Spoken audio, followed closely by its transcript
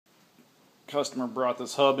Customer brought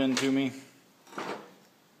this hub in to me.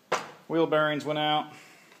 Wheel bearings went out.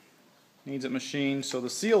 Needs it machined so the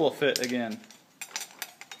seal will fit again.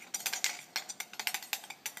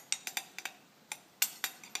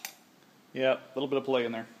 Yep, a little bit of play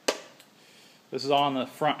in there. This is on the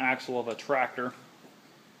front axle of a tractor.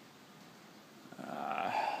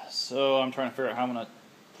 So I'm trying to figure out how I'm going to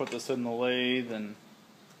put this in the lathe, and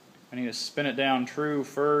I need to spin it down true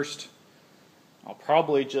first. I'll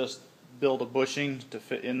probably just build a bushing to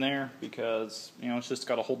fit in there because, you know, it's just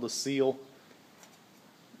got to hold the seal.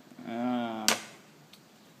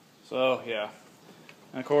 So yeah,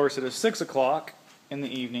 and of course it is 6 o'clock in the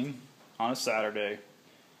evening on a Saturday.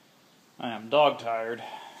 I am dog tired.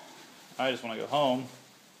 I just want to go home,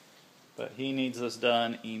 but he needs this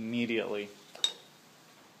done immediately.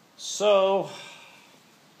 So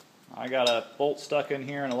I got a bolt stuck in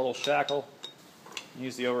here and a little shackle.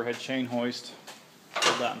 Use the overhead chain hoist,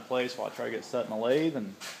 hold that in place while I try to get set in the lathe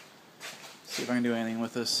and see if I can do anything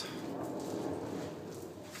with this.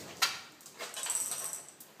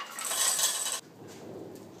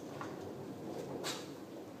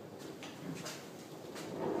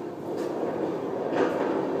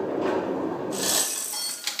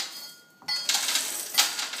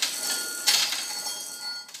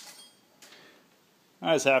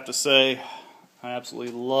 I just have to say, I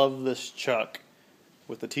absolutely love this chuck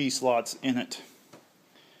with the T-slots in it,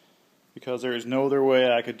 because there is no other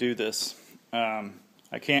way I could do this. I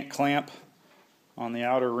can't clamp on the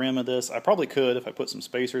outer rim of this. I probably could if I put some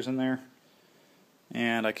spacers in there.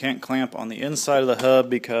 And I can't clamp on the inside of the hub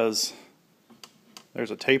because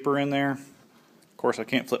there's a taper in there. Of course, I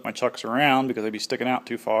can't flip my chucks around because they'd be sticking out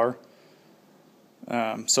too far.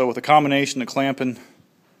 So with a combination of clamping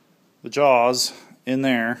the jaws in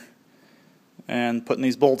there and putting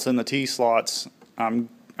these bolts in the T-slots, I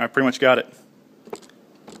pretty much got it.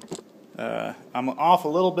 I'm off a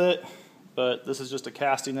little bit, but this is just a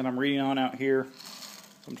casting that I'm reading on out here.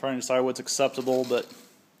 So I'm trying to decide what's acceptable, but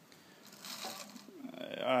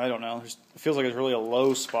I don't know. It feels like it's really a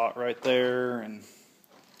low spot right there, and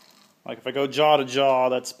like if I go jaw to jaw,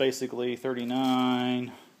 that's basically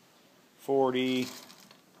 39, 40.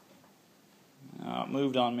 It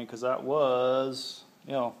moved on me because that was,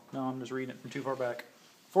 no, I'm just reading it from too far back.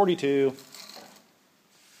 42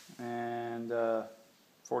 and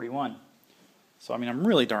 41. So I mean, I'm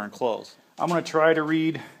really darn close. I'm going to try to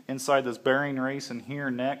read inside this bearing race in here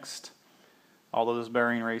next, although this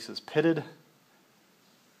bearing race is pitted,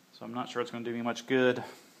 so I'm not sure it's going to do me much good.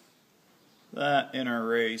 That inner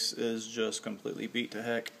race is just completely beat to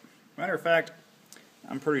heck. Matter of fact,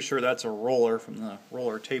 I'm pretty sure that's a roller from the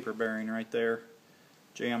roller taper bearing right there,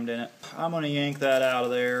 jammed in it. I'm going to yank that out of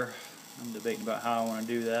there. I'm debating about how I want to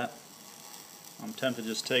do that. I'm tempted to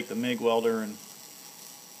just take the MIG welder and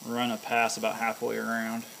run a pass about halfway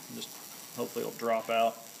around. Just hopefully it'll drop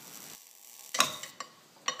out.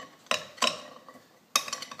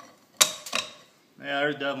 Yeah,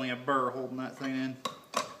 there's definitely a burr holding that thing in.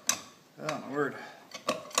 Oh my word.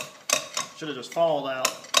 Should have just followed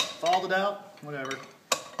it out, whatever.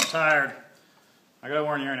 I'm tired. I gotta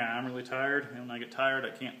warn you right now, I'm really tired, and when I get tired I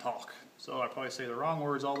can't talk. So I probably say the wrong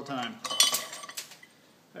words all the time.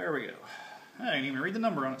 There we go. I didn't even read the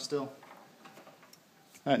number on it still.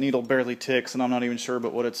 That needle barely ticks, and I'm not even sure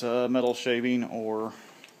but what it's a metal shaving or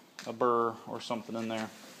a burr or something in there.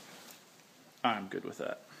 I'm good with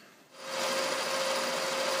that.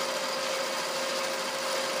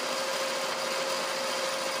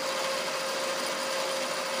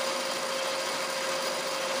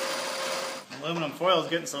 Aluminum foil is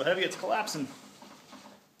getting so heavy it's collapsing.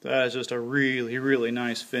 That is just a really, really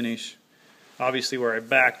nice finish. Obviously where I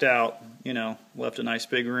backed out, you know, left a nice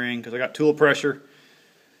big ring because I got tool pressure.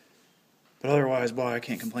 But otherwise, boy, I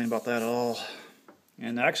can't complain about that at all.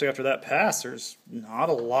 And actually after that pass, there's not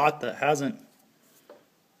a lot that hasn't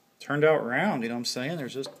turned out round, you know what I'm saying?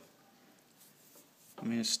 There's just, I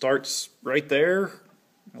mean, it starts right there,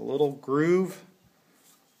 a little groove.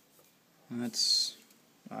 And that's,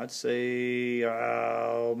 I'd say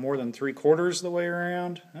more than 3/4 of the way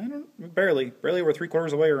around. Barely over 3/4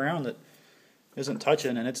 of the way around that isn't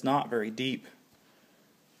touching, and it's not very deep.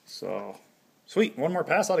 So, sweet, one more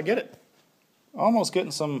pass ought to get it. Almost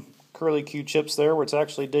getting some curly Q chips there where it's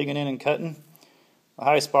actually digging in and cutting. The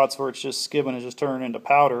high spots where it's just skibbing and just turning into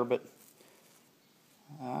powder, but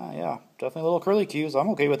yeah, definitely a little curly Qs. I'm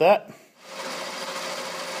okay with that.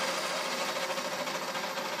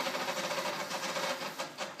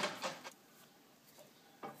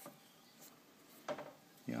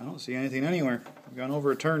 Yeah, I don't see anything anywhere. I've gone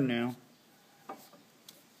over a turn now.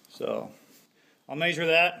 So, I'll measure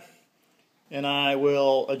that, and I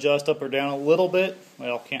will adjust up or down a little bit.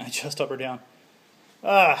 Well, can't adjust up or down.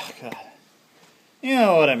 Ah, God. You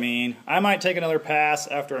know what I mean. I might take another pass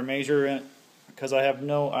after I measure it, because I have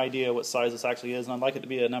no idea what size this actually is, and I'd like it to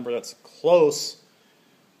be a number that's close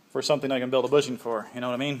for something I can build a bushing for. You know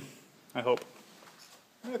what I mean? I hope.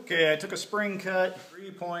 Okay, I took a spring cut,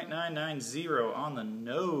 3.990 on the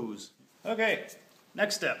nose. Okay,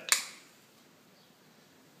 next step.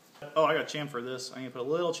 Oh, I got chamfer this. I'm going to put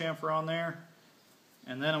a little chamfer on there,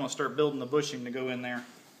 and then I'm going to start building the bushing to go in there.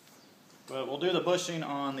 But we'll do the bushing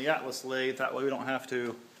on the Atlas lathe, that way we don't have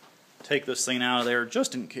to take this thing out of there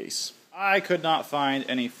just in case. I could not find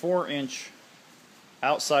any 4-inch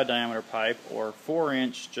outside diameter pipe or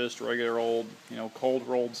 4-inch just regular old, cold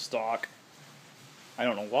rolled stock. I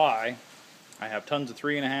don't know why. I have tons of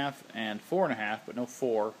 3.5 and 4.5, but no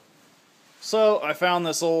 4. So I found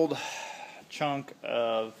this old chunk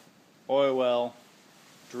of oil well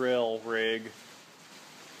drill rig.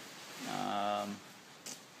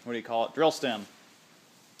 What do you call it? Drill stem.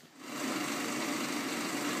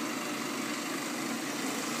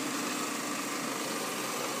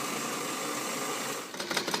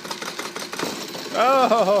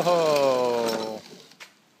 Oh,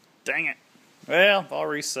 dang it. Well, I'll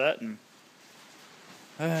reset and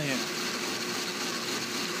yeah.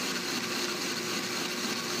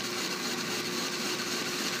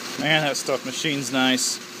 Man, that stuff machine's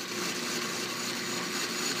nice.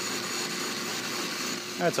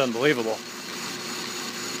 That's unbelievable.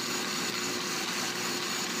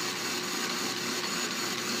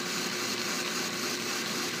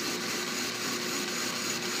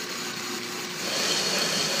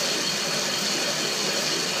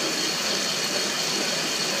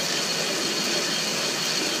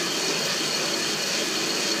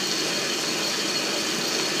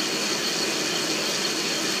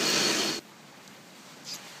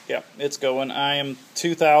 Yeah, it's going. I am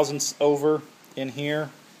 2 thousandths over in here.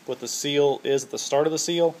 What the seal is at the start of the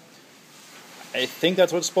seal. I think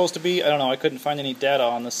that's what it's supposed to be. I don't know. I couldn't find any data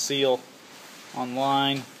on the seal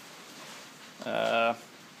online.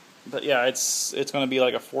 But yeah, it's going to be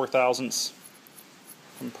like a 4 thousandths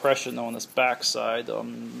compression though on this back side.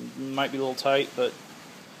 Might be a little tight, but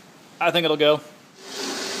I think it'll go.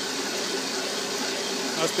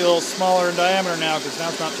 Must be a little smaller in diameter now because now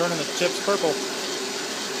it's not turning the chips purple.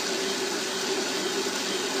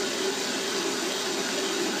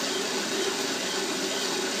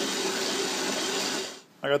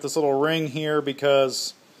 I got this little ring here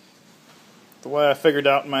because the way I figured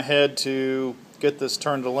out in my head to get this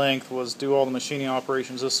turned to length was do all the machining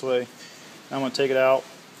operations this way. I'm going to take it out,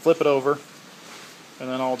 flip it over, and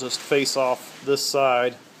then I'll just face off this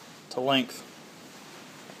side to length.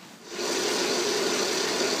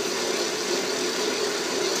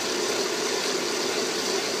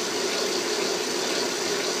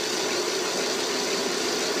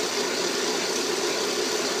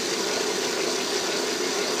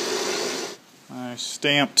 I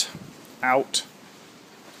stamped out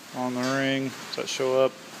on the ring. Does that show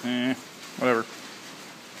up? Whatever.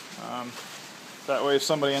 That way if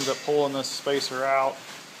somebody ends up pulling this spacer out,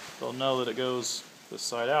 they'll know that it goes this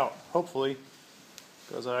side out. Hopefully,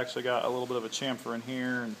 because I actually got a little bit of a chamfer in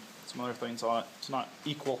here and some other things on it. It's not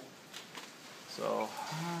equal. So,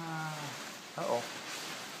 uh-oh. Oh,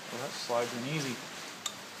 that slides in easy.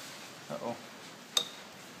 Uh-oh.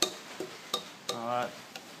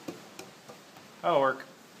 That'll work.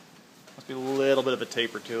 Must be a little bit of a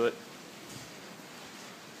taper to it.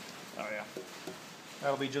 Oh yeah.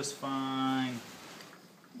 That'll be just fine.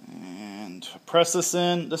 And press this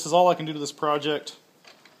in. This is all I can do to this project.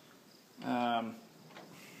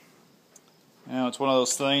 It's one of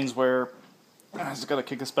those things where I just got to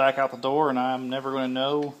kick this back out the door and I'm never going to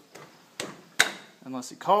know unless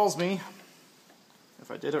he calls me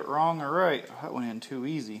if I did it wrong or right. That went in too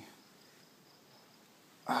easy.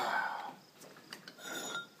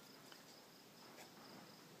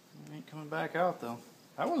 Ain't coming back out though.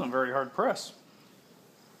 That wasn't very hard press.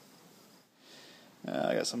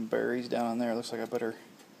 I got some berries down in there. Looks like I better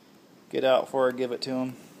get out before I give it to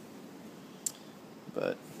him.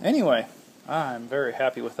 But anyway, I'm very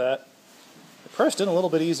happy with that. It pressed in a little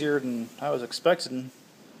bit easier than I was expecting.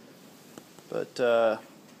 But I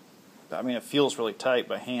mean, it feels really tight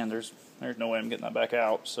by hand. There's no way I'm getting that back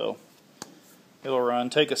out. So it'll run.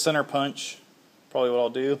 Take a center punch, probably what I'll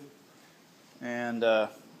do, and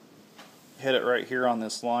hit it right here on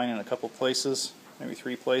this line in a couple places, maybe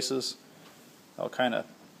 3 places. I'll kind of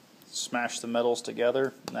smash the metals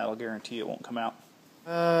together, and that'll guarantee it won't come out.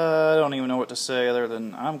 I don't even know what to say other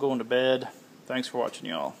than I'm going to bed. Thanks for watching,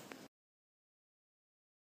 y'all.